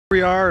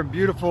We are in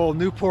beautiful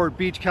Newport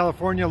Beach,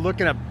 California,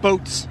 looking at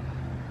boats.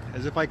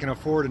 As if I can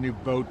afford a new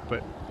boat,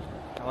 but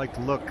I like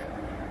to look.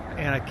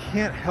 And I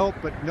can't help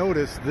but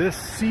notice this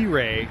Sea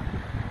Ray.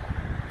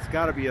 It's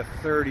got to be a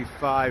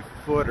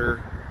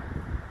 35-footer.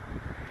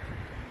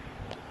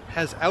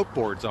 Has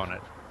outboards on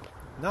it.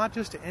 Not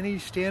just any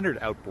standard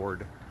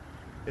outboard.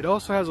 It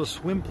also has a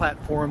swim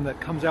platform that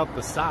comes out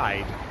the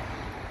side,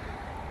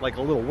 like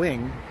a little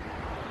wing.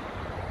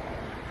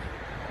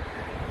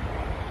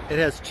 It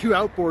has two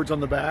outboards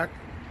on the back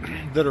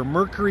that are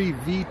Mercury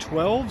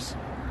V12s,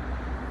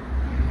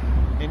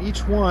 and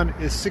each one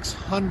is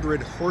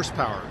 600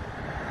 horsepower.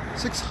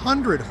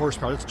 600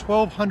 horsepower, that's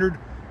 1,200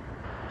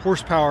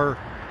 horsepower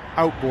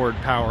outboard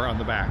power on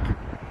the back.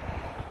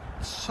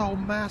 It's so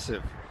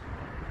massive.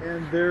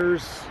 And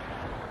there's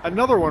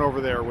another one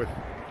over there with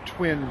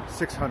twin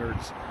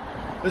 600s.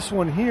 This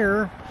one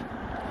here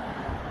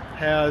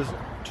has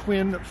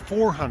twin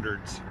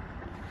 400s.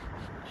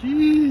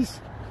 Jeez.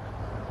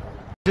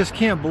 Just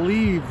can't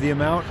believe the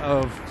amount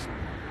of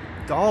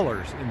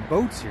dollars in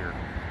boats here.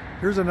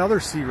 Here's another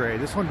Sea Ray.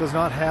 This one does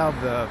not have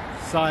the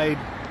side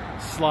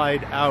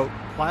slide out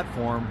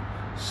platform.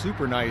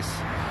 Super nice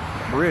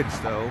bridge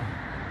though.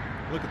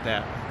 Look at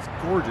that, it's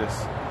gorgeous.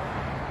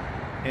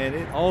 And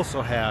it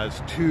also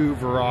has two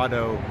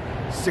Verado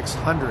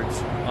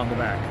 600s on the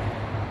back.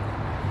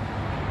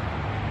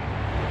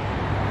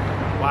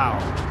 Wow.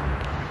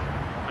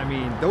 I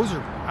mean, those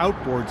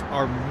outboards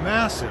are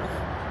massive.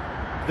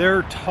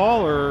 They're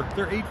taller,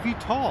 they're 8 feet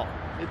tall,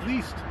 at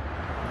least.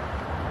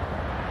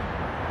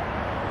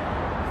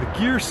 The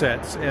gear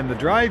sets and the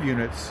drive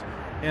units,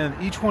 and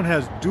each one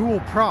has dual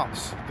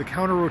props. The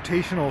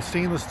counter-rotational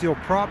stainless steel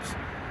props.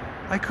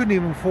 I couldn't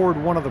even afford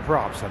one of the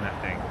props on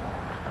that thing.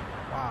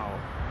 Wow,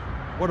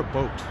 what a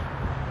boat.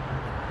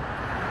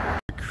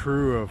 A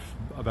crew of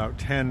about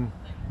 10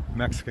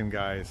 Mexican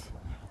guys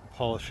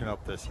polishing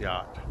up this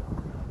yacht.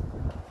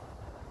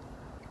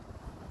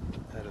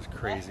 That is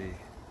crazy.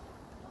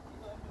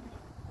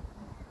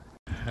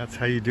 That's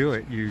how you do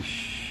it. You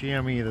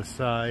chamois the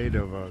side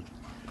of a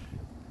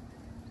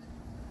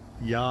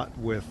yacht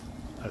with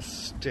a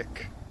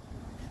stick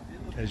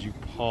as you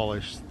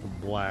polish the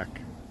black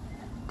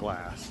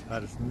glass.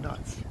 That is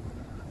nuts.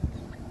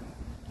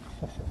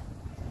 Oh,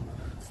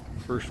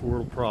 first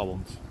world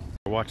problems.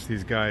 I watch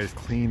these guys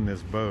clean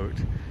this boat.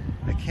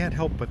 I can't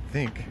help but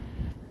think,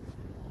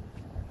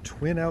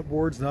 twin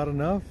outboards not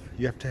enough?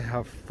 You have to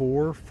have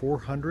four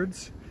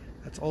 400s.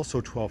 That's also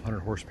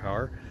 1,200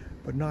 horsepower.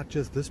 But not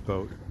just this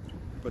boat,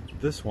 but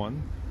this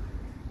one,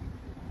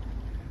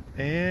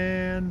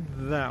 and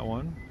that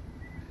one,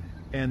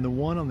 and the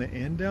one on the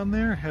end down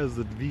there has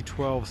the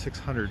V12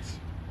 600s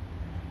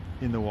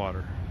in the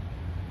water.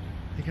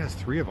 I think it has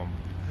three of them.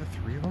 Have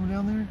three of them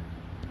down there?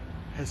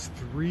 Has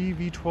three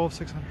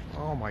V12 600s.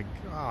 Oh my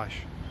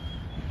gosh.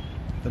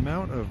 The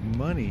amount of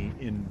money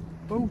in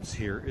boats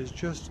here is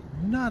just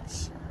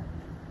nuts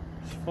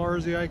as far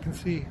as the eye can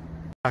see.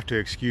 I have to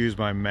excuse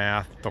my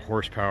math, the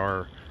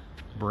horsepower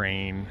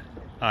brain.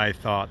 I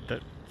thought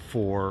that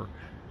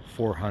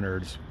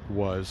 400s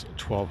was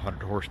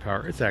 1,200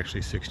 horsepower. It's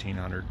actually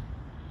 1,600.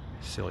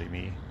 Silly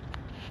me.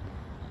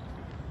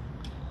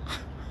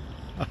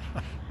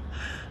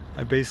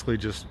 I basically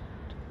just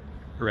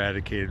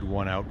eradicated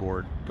one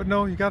outboard. But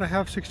no, you gotta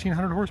have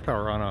 1,600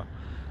 horsepower on a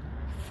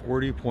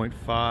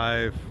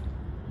 40.5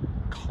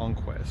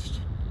 Conquest.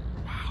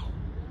 Wow.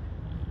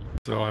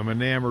 So I'm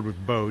enamored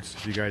with boats,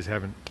 if you guys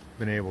haven't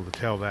been able to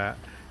tell that.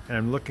 And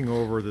I'm looking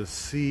over the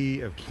sea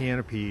of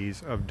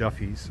canopies of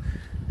Duffys.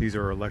 These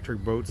are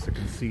electric boats that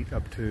can seat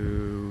up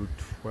to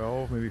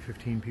 12, maybe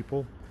 15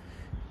 people.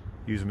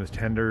 Use them as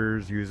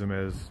tenders, use them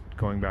as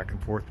going back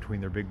and forth between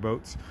their big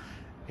boats.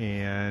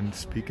 And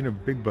speaking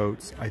of big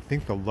boats, I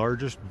think the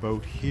largest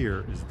boat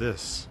here is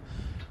this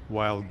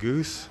Wild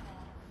Goose.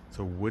 It's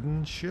a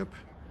wooden ship.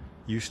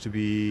 Used to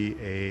be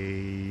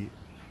a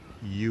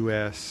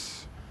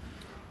U.S.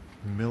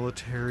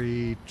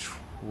 military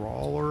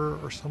trawler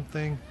or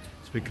something.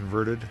 It's been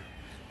converted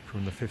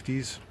from the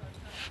 50s.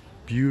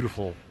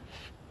 Beautiful,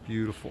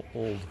 beautiful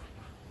old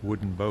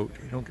wooden boat.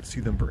 You don't get to see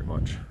them very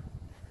much.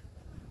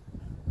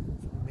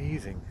 It's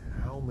amazing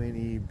how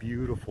many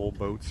beautiful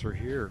boats are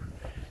here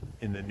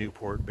in the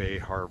Newport Bay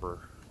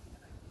Harbor.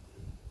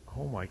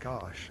 Oh my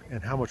gosh,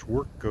 and how much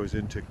work goes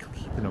into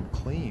keeping them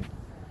clean.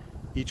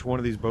 Each one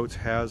of these boats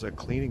has a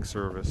cleaning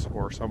service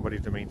or somebody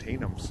to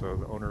maintain them, so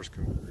the owners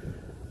can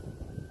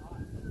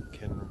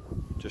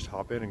just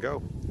hop in and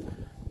go.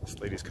 This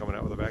lady's coming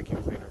out with a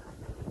vacuum cleaner.